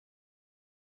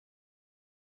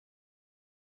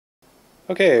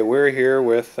Okay, we're here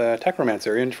with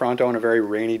Techromancer in Toronto on a very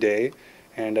rainy day,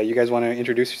 and you guys want to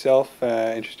introduce yourselves,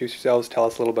 tell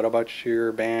us a little bit about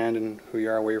your band and who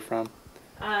you are, where you're from.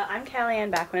 I'm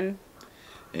Callie-Ann Backman.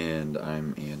 And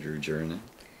I'm Andrew Jernan.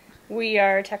 We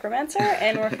are Techromancer,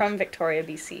 and we're from Victoria,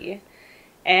 BC.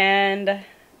 And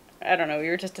I don't know, we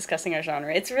were just discussing our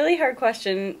genre. It's a really hard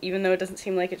question, even though it doesn't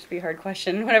seem like it should be a hard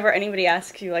question. Whenever anybody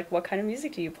asks you, like, what kind of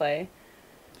music do you play?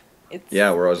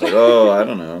 Yeah, we're always like, oh, I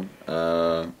don't know.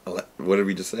 What did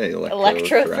we just say?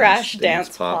 Electro thrash,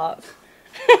 dance pop.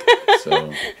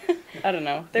 So I don't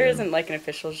know. There isn't like an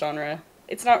official genre.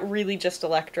 It's not really just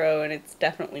electro, and it's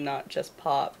definitely not just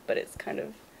pop, but it's kind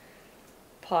of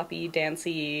poppy,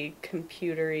 dancey,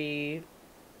 computery,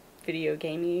 video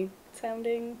gamey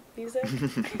sounding music.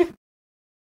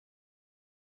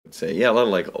 I'd say, yeah, a lot of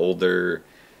like older,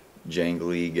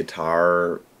 jangly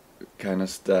guitar kind of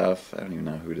stuff. I don't even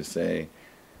know who to say.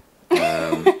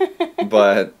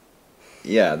 But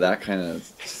yeah, that kind of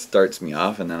starts me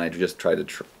off, and then I just try to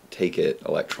take it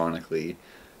electronically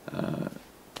and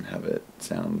have it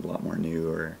sound a lot more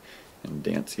newer and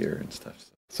dancier and stuff.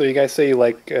 So you guys say you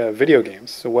like video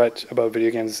games. So what about video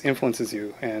games influences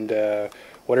you, and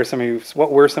what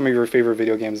were some of your favorite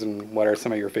video games, and what are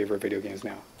some of your favorite video games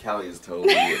now? Callie is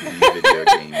totally the video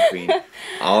game queen.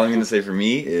 All I'm going to say for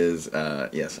me is,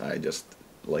 yes, I just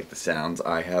like the sounds.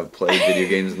 I have played video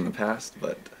games in the past,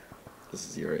 but this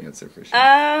is your answer for sure.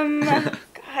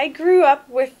 I grew up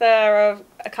with a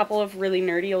couple of really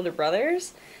nerdy older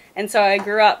brothers, and so I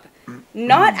grew up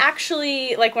not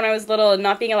actually, like when I was little,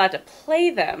 not being allowed to play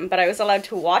them, but I was allowed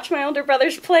to watch my older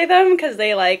brothers play them, because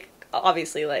they, like,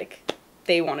 obviously, like,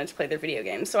 they wanted to play their video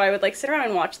games. So I would, like, sit around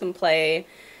and watch them play,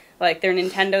 like, their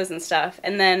Nintendos and stuff,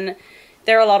 and then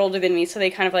they're a lot older than me, so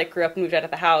they kind of, like, grew up and moved out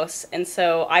of the house, and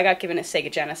so I got given a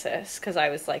Sega Genesis, because I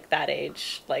was, like, that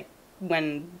age, like,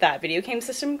 when that video game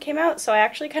system came out, so I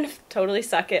actually kind of totally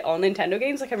suck at all Nintendo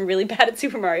games. Like, I'm really bad at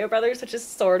Super Mario Brothers, which is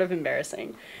sort of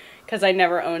embarrassing, because I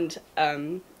never owned,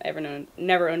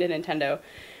 never owned a Nintendo.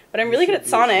 But I'm really good at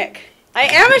Sonic. I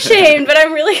am ashamed, but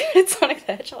I'm really good at Sonic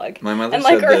the Hedgehog. My mother and,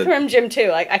 like, said Earthworm Jim, too.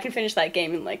 Like, I can finish that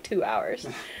game in, like, 2 hours.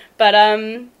 But,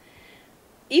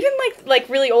 even, like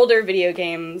really older video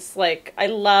games, like, I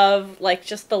love, like,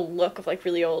 just the look of, like,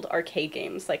 really old arcade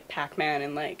games, like Pac-Man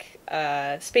and, like,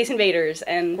 Space Invaders,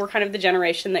 and we're kind of the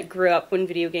generation that grew up when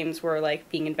video games were, like,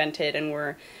 being invented and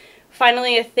were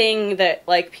finally a thing that,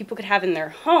 like, people could have in their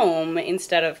home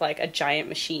instead of, like, a giant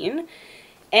machine.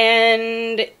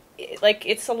 And, like,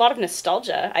 it's a lot of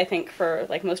nostalgia, I think, for,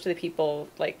 like, most of the people,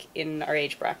 like, in our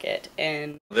age bracket.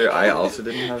 And I also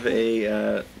didn't have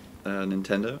a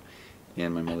Nintendo,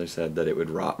 and my mother said that it would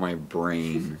rot my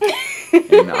brain.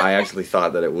 And I actually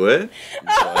thought that it would. So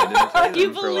I didn't play them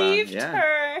you for a while. believed Yeah.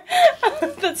 her.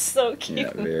 That's so cute.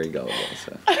 Yeah, very gullible.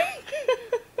 So.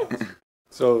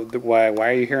 So why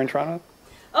are you here in Toronto?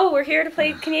 Oh, we're here to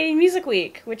play Canadian Music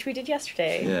Week, which we did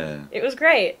yesterday. Yeah. It was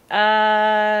great.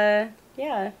 Yeah,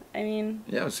 I mean...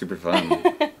 Yeah, it was super fun.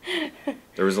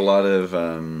 There was a lot of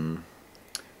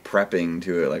prepping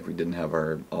to it, like we didn't have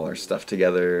all our stuff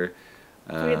together.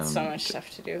 We had so much stuff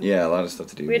to do. Yeah, a lot of stuff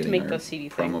to do. We had to make our those CD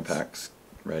promo things. packs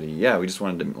ready. Yeah, we just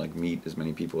wanted to, like, meet as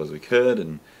many people as we could,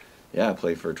 and yeah,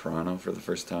 play for Toronto for the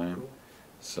first time.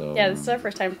 So Yeah, this is our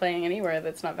first time playing anywhere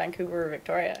that's not Vancouver or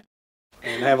Victoria.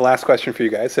 And I have a last question for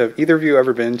you guys. Have either of you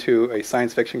ever been to a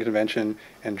science fiction convention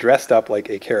and dressed up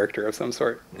like a character of some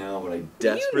sort? No, but I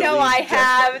desperately... You know I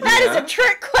have! That is a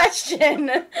trick question!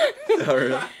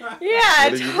 Yeah,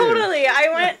 totally. I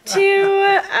went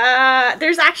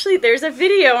to, there's a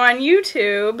video on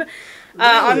YouTube,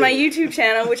 on my YouTube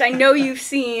channel, which I know you've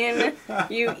seen,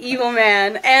 you evil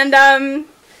man. And,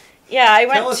 yeah, I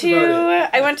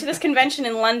went to this convention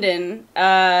in London,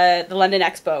 the London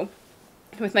Expo,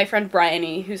 with my friend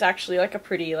Bryony, who's actually, like, a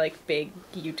pretty, like, big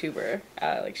YouTuber.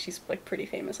 Like, she's, like, pretty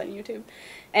famous on YouTube.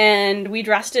 And we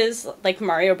dressed as, like,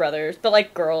 Mario Brothers, but,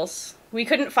 like, girls. We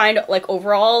couldn't find, like,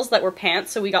 overalls that were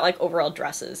pants, so we got, like, overall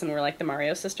dresses, and we're, like, the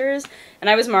Mario sisters. And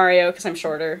I was Mario, because I'm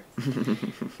shorter.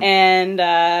 And,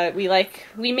 we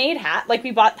made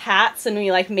we bought hats, and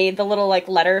we, like, made the little, like,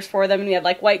 letters for them, and we had,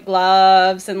 like, white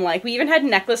gloves, and, like, we even had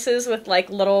necklaces with,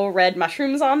 like, little red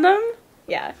mushrooms on them.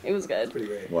 Yeah, it was good. Pretty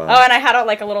great. Wow. Oh, and I had a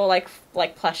little like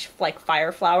plush like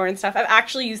fire flower and stuff. I've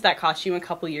actually used that costume a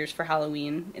couple years for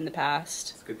Halloween in the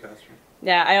past. It's a good costume.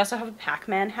 Yeah, I also have a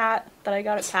Pac-Man hat that I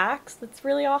got at PAX. That's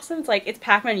really awesome. It's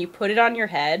Pac-Man. You put it on your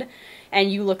head,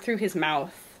 and you look through his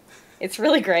mouth. It's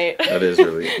really great. That is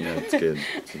really, yeah, it's good.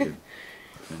 It's good.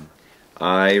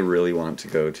 I really want to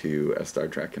go to a Star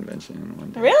Trek convention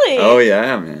one day. Really? Oh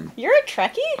yeah, man. You're a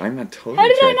Trekkie? I'm a total How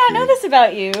did I not Trekkie. know this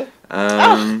about you?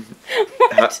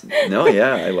 What? No,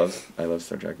 yeah, I love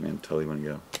Star Trek, man. Totally want to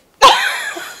go.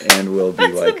 And we'll be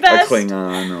That's the like a best.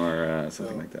 Klingon or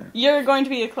something like that. You're going to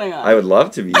be a Klingon. I would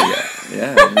love to be.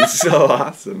 Yeah, it'd be so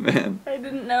awesome, man. I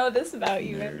didn't know this about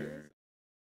you. Nerd.